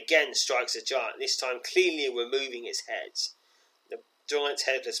air, and again strikes the giant, this time cleanly removing its head. The giant's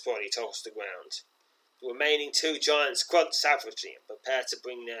headless body tossed to the ground. The remaining 2 giants grunt savagely and prepare to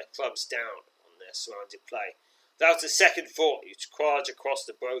bring their clubs down on their surrounded prey. Without a second thought, you charge across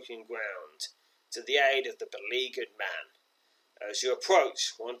the broken ground to the aid of the beleaguered man. As you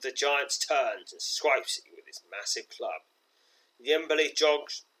approach, one of the giants turns and swipes at you with his massive club. You nimbly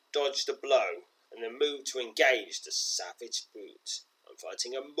dodge the blow and then move to engage the savage brute. I'm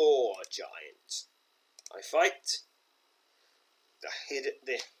fighting a more giant. I fight. The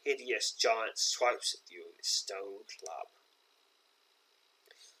hideous giant swipes at you with his stone club.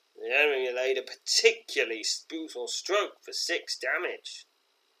 The enemy laid a particularly brutal stroke for 6 damage.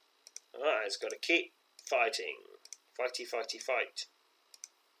 Alright, it's got to keep fighting.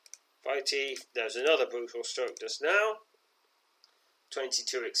 Fighty. There's another brutal stroke just now.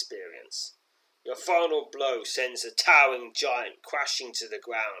 22 experience. Your final blow sends the towering giant crashing to the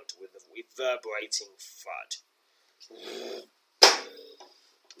ground with a reverberating thud.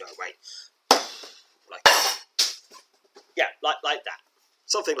 No, wait. Like that. Yeah, like that.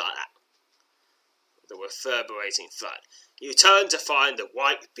 Something like that. The reverberating thud. You turn to find the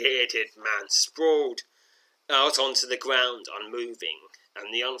white-bearded man sprawled out onto the ground, unmoving,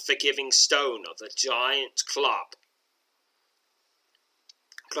 and the unforgiving stone of the giant club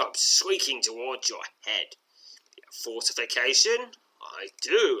squeaking towards your head. Fortification? I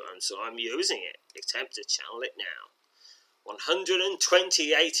do, and so I'm using it. Attempt to channel it now.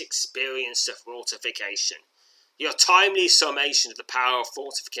 128 experience of fortification. Your timely summation of the power of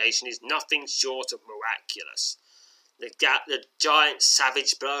fortification is nothing short of miraculous. The giant's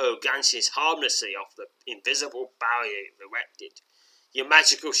savage blow glances harmlessly off the invisible barrier you've erected. Your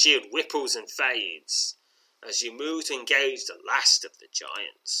magical shield ripples and fades as you move to engage the last of the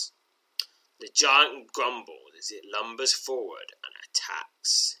giants. The giant grumbles as it lumbers forward and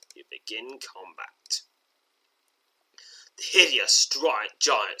attacks. You begin combat. The hideous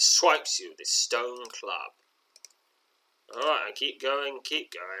giant swipes you with his stone club. Alright, keep going.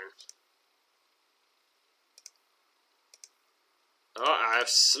 I have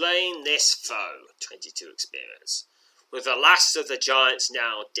slain this foe. 22 experience. With the last of the giants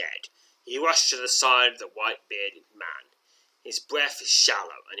now dead, he rushed to the side of the white-bearded man. His breath is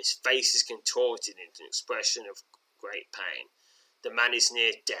shallow, and his face is contorted into an expression of great pain. The man is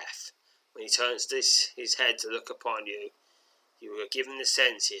near death. When he turns his head to look upon you, you are given the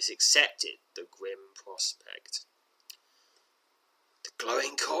sense he has accepted the grim prospect. The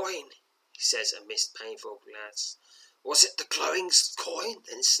glowing coin, he says amidst painful glance. Was it the glowing coin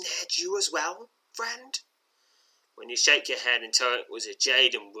that ensnared you as well, friend? When you shake your head and tell it was a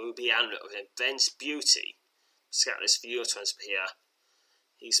jade and ruby amulet of immense beauty, scoutless view transappear.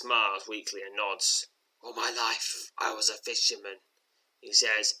 He smiles weakly and nods. All my life I was a fisherman, he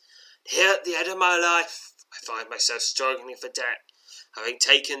says. Here at the end of my life, I find myself struggling for debt, having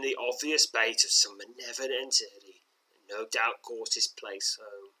taken the obvious bait of some malevolent entity, and no doubt caught his place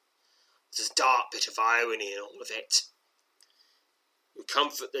home. There's a dark bit of irony in all of it. You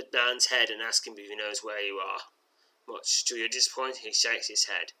comfort the man's head and ask him if he knows where you are. Much to your disappointment, he shakes his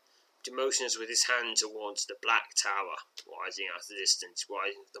head, but motions with his hand towards the black tower, rising out of the distance,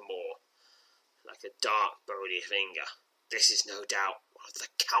 rising to the moor, like a dark, bony finger. This is no doubt one of the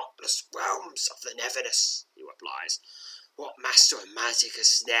countless realms of the Neverness, he replies. What master of magic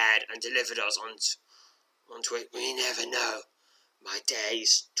has snared and delivered us onto it, we never know. My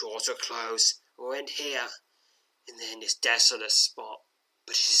days draw to a close, will end here, in this desolate spot,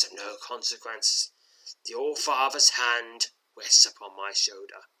 but it is of no consequence. The All-Father's hand rests upon my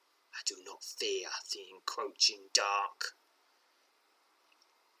shoulder. I do not fear the encroaching dark.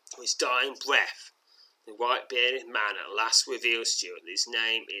 With his dying breath, the white-bearded man at last reveals to you that his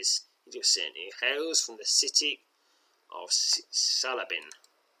name is Idiosin. He hails from the city of Celebin.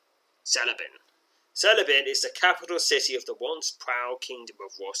 Celebin is the capital city of the once proud kingdom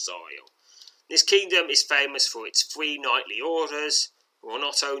of Rosario. This kingdom is famous for its 3 knightly orders, who are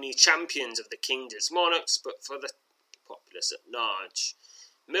not only champions of the kingdom's monarchs, but for the populace at large.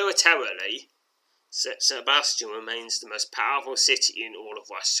 Militarily, Sebastian remains the most powerful city in all of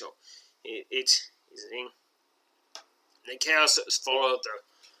Westeros. The chaos that has followed the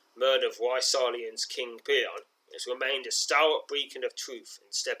murder of Wysalion's King Peon has remained a stalwart beacon of truth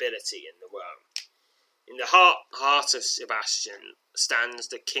and stability in the realm. In the heart of Sebastian stands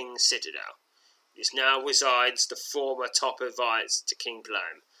the King's Citadel. This now resides the former top advisor to King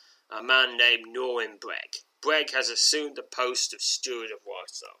Blame, a man named Norrin Breg. Breg has assumed the post of steward of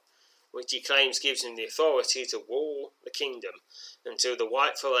Whitehall, which he claims gives him the authority to rule the kingdom until the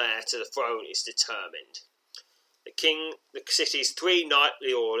rightful heir to the throne is determined. The city's 3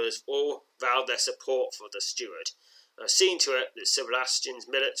 knightly orders all vowed their support for the steward, and have seen to it that Sebastian's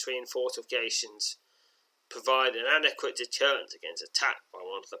military and fortifications provide an adequate deterrent against attack by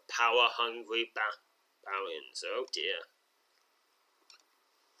one of the power-hungry barons. Oh dear.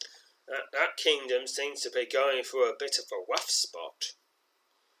 That kingdom seems to be going through a bit of a rough spot.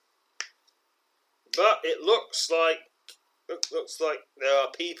 But it looks like there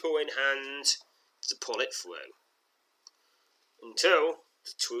are people in hand to pull it through. Until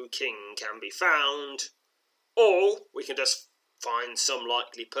the true king can be found, or we can just find some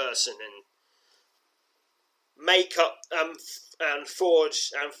likely person and make up and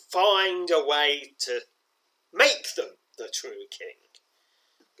forge and find a way to make them the true king.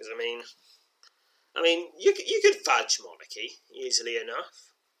 Because I mean, you could fudge monarchy easily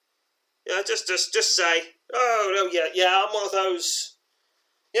enough. Yeah, just say, oh no, yeah, I'm one of those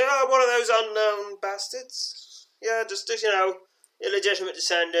unknown bastards. Yeah, just illegitimate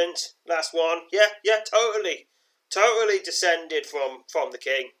descendant, last one. Yeah, totally descended from the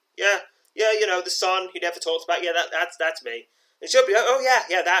king. Yeah, the son he never talks about. Yeah, that's me. It should be. Oh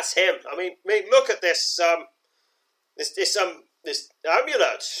yeah, that's him. I mean, look at this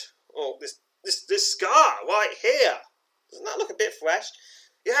amulet, or this scar right here. Doesn't that look a bit fresh?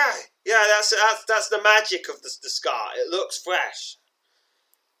 Yeah, that's the magic of the scar. It looks fresh.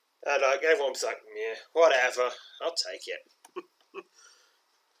 And everyone's like, yeah, whatever, I'll take it.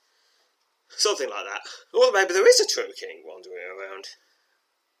 Something like that. Or maybe there is a true king wandering around.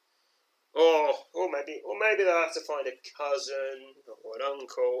 Or maybe they'll have to find a cousin or an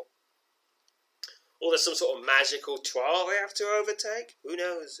uncle. Or there's some sort of magical trial they have to overtake. Who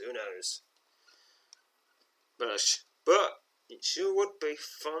knows? But it sure would be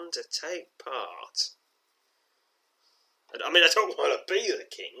fun to take part. I don't want to be the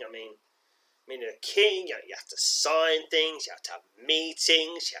king. I mean, a king, you have to sign things, you have to have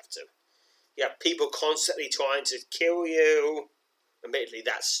meetings, you have people constantly trying to kill you. Admittedly,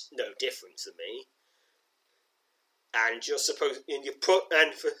 that's no different to me. And you're supposed,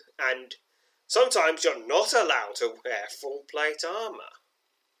 and sometimes you're not allowed to wear full plate armour.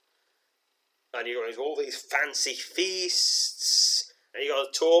 And you're going to all these fancy feasts, and you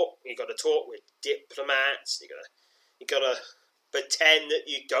got to talk with diplomats. You got to pretend that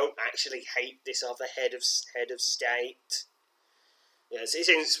you don't actually hate this other head of state. Yes, it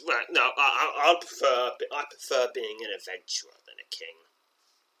seems. Well, no, I prefer being an adventurer than a king.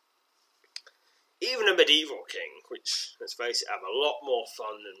 Even a medieval king, which, let's face it, have a lot more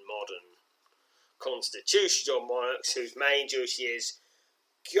fun than modern constitutional monarchs whose main duty is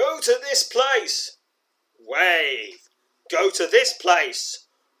go to this place, wave, go to this place,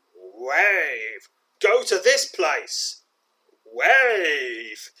 wave, go to this place,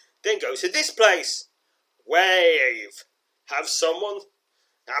 wave, then go to this place, wave,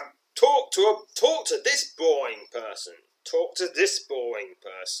 talk to this boring person, talk to this boring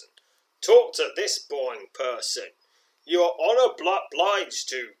person, talk to this boring person. You are obliged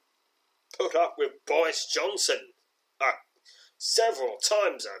to put up with Boris Johnson several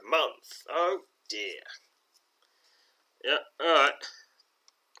times a month. Oh dear. Yeah, alright.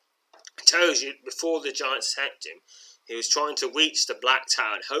 I told you, before the giants attacked him, he was trying to reach the Black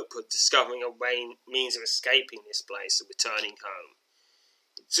Tower in hope of discovering a means of escaping this place and returning home.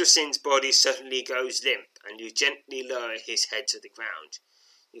 Justin's body suddenly goes limp, and you gently lower his head to the ground.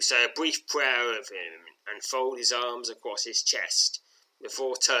 You say a brief prayer of him and fold his arms across his chest,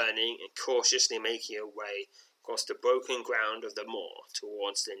 before turning and cautiously making your way across the broken ground of the moor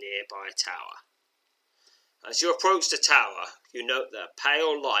towards the nearby tower. As you approach the tower, you note that a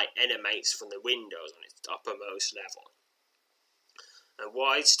pale light emanates from the windows on its uppermost level. A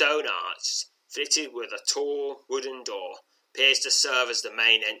wide stone arch, fitted with a tall wooden door, appears to serve as the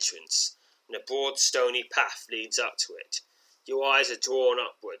main entrance, and a broad stony path leads up to it. Your eyes are drawn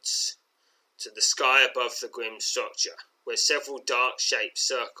upwards to the sky above the grim structure, where several dark shapes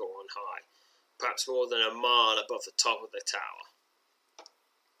circle on high. perhaps more than a mile above the top of the tower.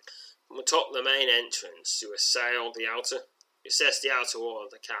 From atop the main entrance, you assess the outer wall of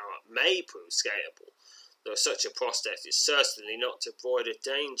the tower may prove scalable, though such a prospect is certainly not devoid of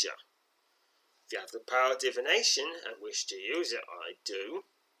danger. If you have the power of divination and wish to use it, I do.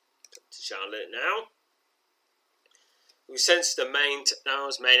 To channel it now. You sense the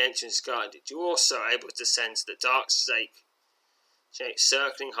tower's main entrance guarded. You're also able to sense the dark snake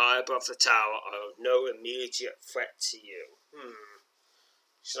circling high above the tower are of no immediate threat to you.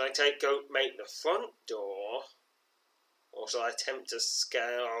 Should I make the front door, or shall I attempt to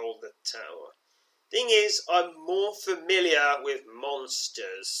scale the tower? Thing is, I'm more familiar with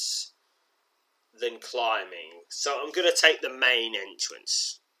monsters than climbing, so I'm going to take the main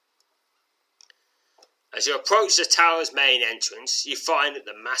entrance. As you approach the tower's main entrance, you find that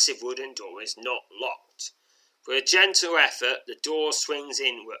the massive wooden door is not locked. For a gentle effort, the door swings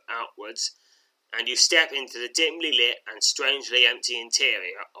outwards, and you step into the dimly lit and strangely empty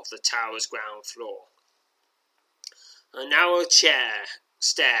interior of the tower's ground floor. A narrow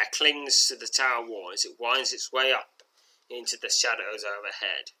stair clings to the tower wall as it winds its way up into the shadows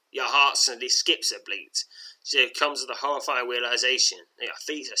overhead. Your heart suddenly skips a beat, so it comes to the horrifying realization that your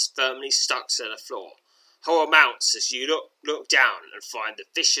feet are firmly stuck to the floor. Horror mounts as you look down and find the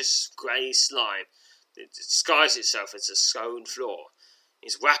vicious grey slime that disguises itself as a stone floor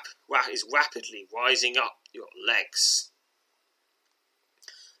is rapidly rising up your legs.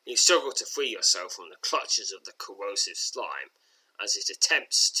 You struggle to free yourself from the clutches of the corrosive slime as it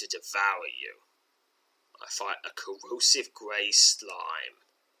attempts to devour you. I fight a corrosive grey slime.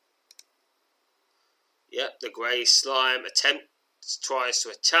 Yep, the grey slime tries to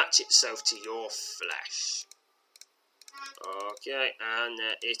attach itself to your flesh. Okay, and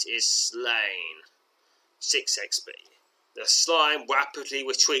it is slain. 6 XP. The slime rapidly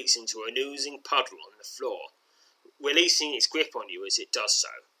retreats into an oozing puddle on the floor, releasing its grip on you as it does so.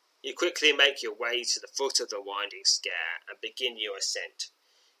 You quickly make your way to the foot of the winding stair and begin your ascent.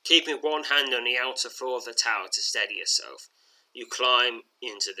 Keeping one hand on the outer floor of the tower to steady yourself, you climb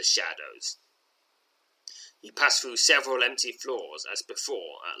into the shadows. You pass through several empty floors as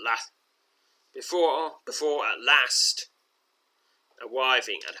before at last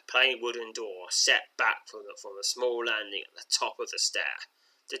arriving at a plain wooden door set back from a small landing at the top of the stair.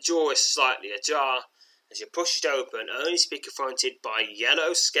 The door is slightly ajar. As you push it open, only to be confronted by a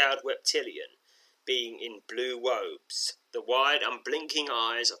yellow-scaled reptilian being in blue robes. The wide, unblinking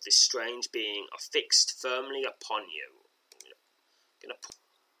eyes of this strange being are fixed firmly upon you.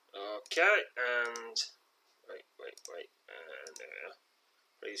 Okay, and wait, and there.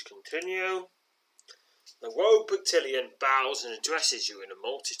 Please continue. The robed reptilian bows and addresses you in a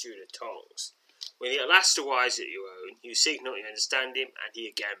multitude of tongues. When he at last arrives at your own, you signal you understand him, and he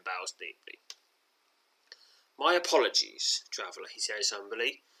again bows deeply. My apologies, traveller, he says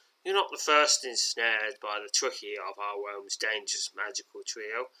humbly. You're not the first ensnared by the trickery of our realm's dangerous magical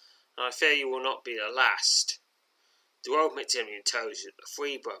trio, and I fear you will not be the last. The old reptilian tells you that the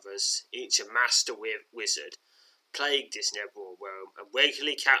 3 brothers, each a master wizard, plagued this netherworld realm and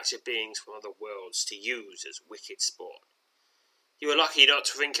regularly capture beings from other worlds to use as wicked sport. You were lucky not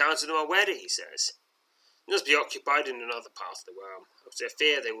to have encountered them already, he says. You must be occupied in another part of the realm, as I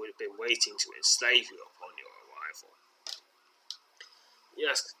fear they would have been waiting to enslave you upon your arrival.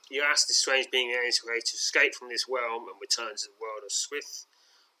 You ask this strange being any way to escape from this realm and return to the world of Swith.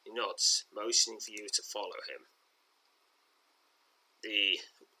 He nods, motioning for you to follow him. The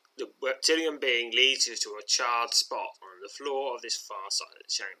reptilian being leads you to a charred spot on the floor of this far side of the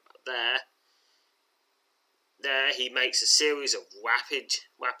chamber. There he makes a series of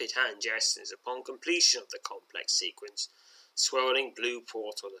rapid hand gestures. Upon completion of the complex sequence, swirling blue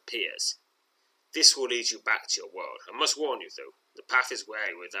portal appears. This will lead you back to your world. I must warn you, though, the path is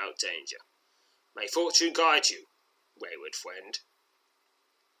wary without danger. May fortune guide you, wayward friend.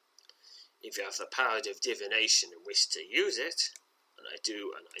 If you have the power of divination and wish to use it, and I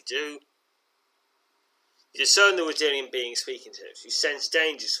do, you discern the reptilian being speaking to you. You sense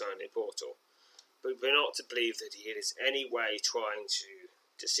danger surrounding the portal, but we're not to believe that he is any way trying to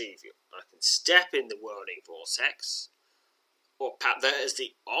deceive you. I can step in the whirling vortex, or perhaps there is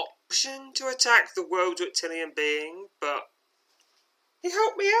the option to attack the world reptilian being, but he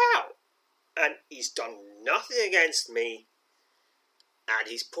helped me out, and he's done nothing against me, and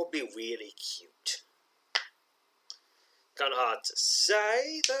he's probably really cute. Kind of hard to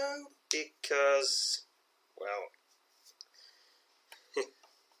say, though, because, well,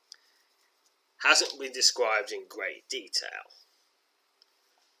 hasn't been described in great detail.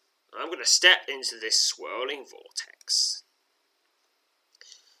 I'm going to step into this swirling vortex.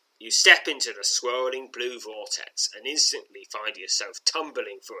 You step into the swirling blue vortex and instantly find yourself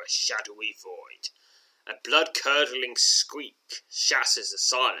tumbling through a shadowy void. A blood-curdling squeak shatters the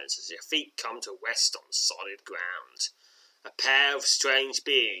silence as your feet come to rest on solid ground. A pair of strange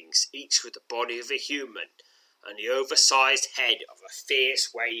beings, each with the body of a human and the oversized head of a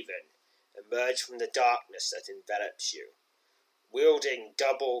fierce wyvern, emerge from the darkness that envelops you. Wielding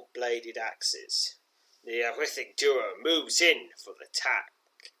double-bladed axes, the horrific duo moves in for the attack.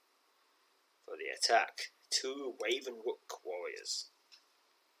 Two Ravenrook warriors.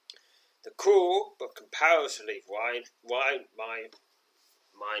 The cruel but comparatively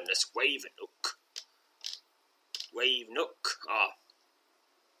mindless Ravenrook are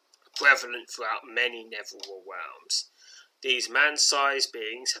prevalent throughout many Neverwhere realms. These man-sized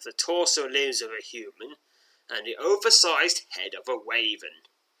beings have the torso and limbs of a human and the oversized head of a wyvern.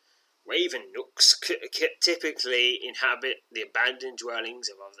 Ravenrooks typically inhabit the abandoned dwellings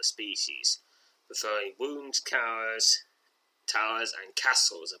of other species, preferring ruined towers and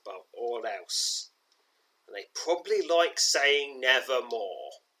castles above all else. And they probably like saying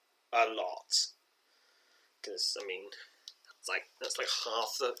nevermore a lot. Because,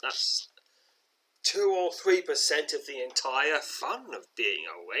 that's 2 or 3% of the entire fun of being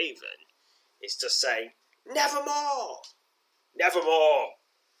a raven, is to say, nevermore, nevermore,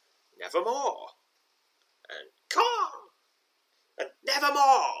 nevermore, and come, and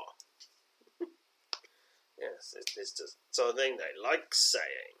nevermore. Yes, it's just sort of thing they like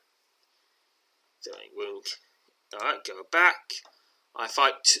saying. Alright, go back. I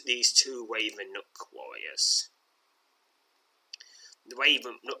fight these two Ravenrook warriors. The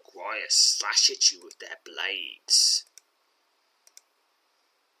Ravenrook warriors slash at you with their blades.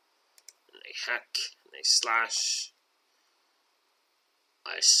 And they hack, and they slash.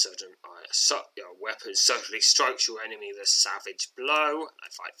 Your weapon suddenly strikes your enemy with a savage blow. I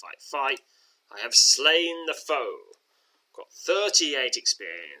fight. I have slain the foe. Got 38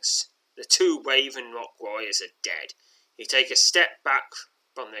 experience. The two Ravenrook warriors are dead. You take a step back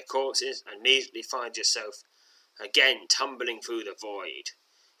from their corpses and immediately find yourself again tumbling through the void.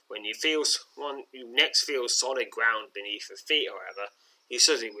 When you next feel solid ground beneath your feet, however, you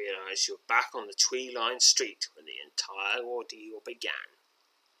suddenly realise you're back on the tree-lined street when the entire ordeal began.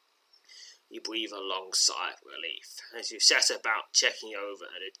 You breathe a long sigh of relief as you set about checking over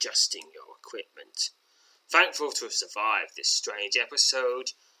and adjusting your equipment. Thankful to have survived this strange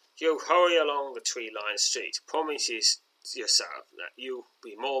episode, you hurry along the tree-lined street, promising yourself that you'll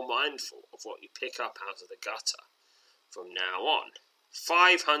be more mindful of what you pick up out of the gutter from now on.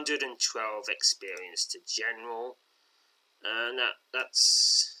 512 experience to general, and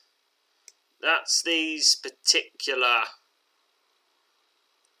that's this particular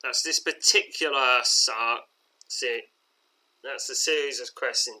that's the series of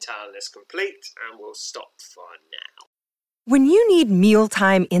quests in Talonless complete, and we'll stop for now. When you need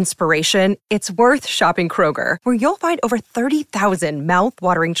mealtime inspiration, it's worth shopping Kroger, where you'll find over 30,000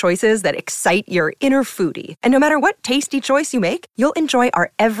 mouth-watering choices that excite your inner foodie. And no matter what tasty choice you make, you'll enjoy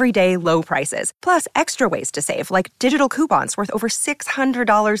our everyday low prices, plus extra ways to save, like digital coupons worth over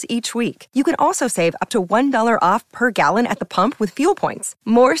 $600 each week. You can also save up to $1 off per gallon at the pump with fuel points.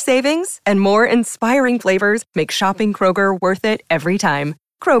 More savings and more inspiring flavors make shopping Kroger worth it every time.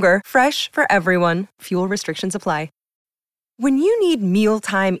 Kroger, fresh for everyone. Fuel restrictions apply. When you need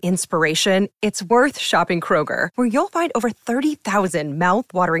mealtime inspiration, it's worth shopping Kroger, where you'll find over 30,000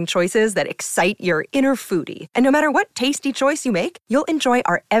 mouth-watering choices that excite your inner foodie. And no matter what tasty choice you make, you'll enjoy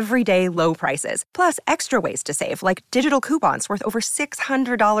our everyday low prices, plus extra ways to save, like digital coupons worth over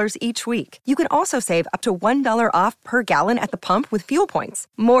 $600 each week. You can also save up to $1 off per gallon at the pump with fuel points.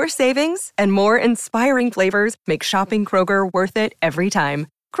 More savings and more inspiring flavors make shopping Kroger worth it every time.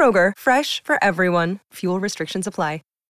 Kroger, fresh for everyone. Fuel restrictions apply.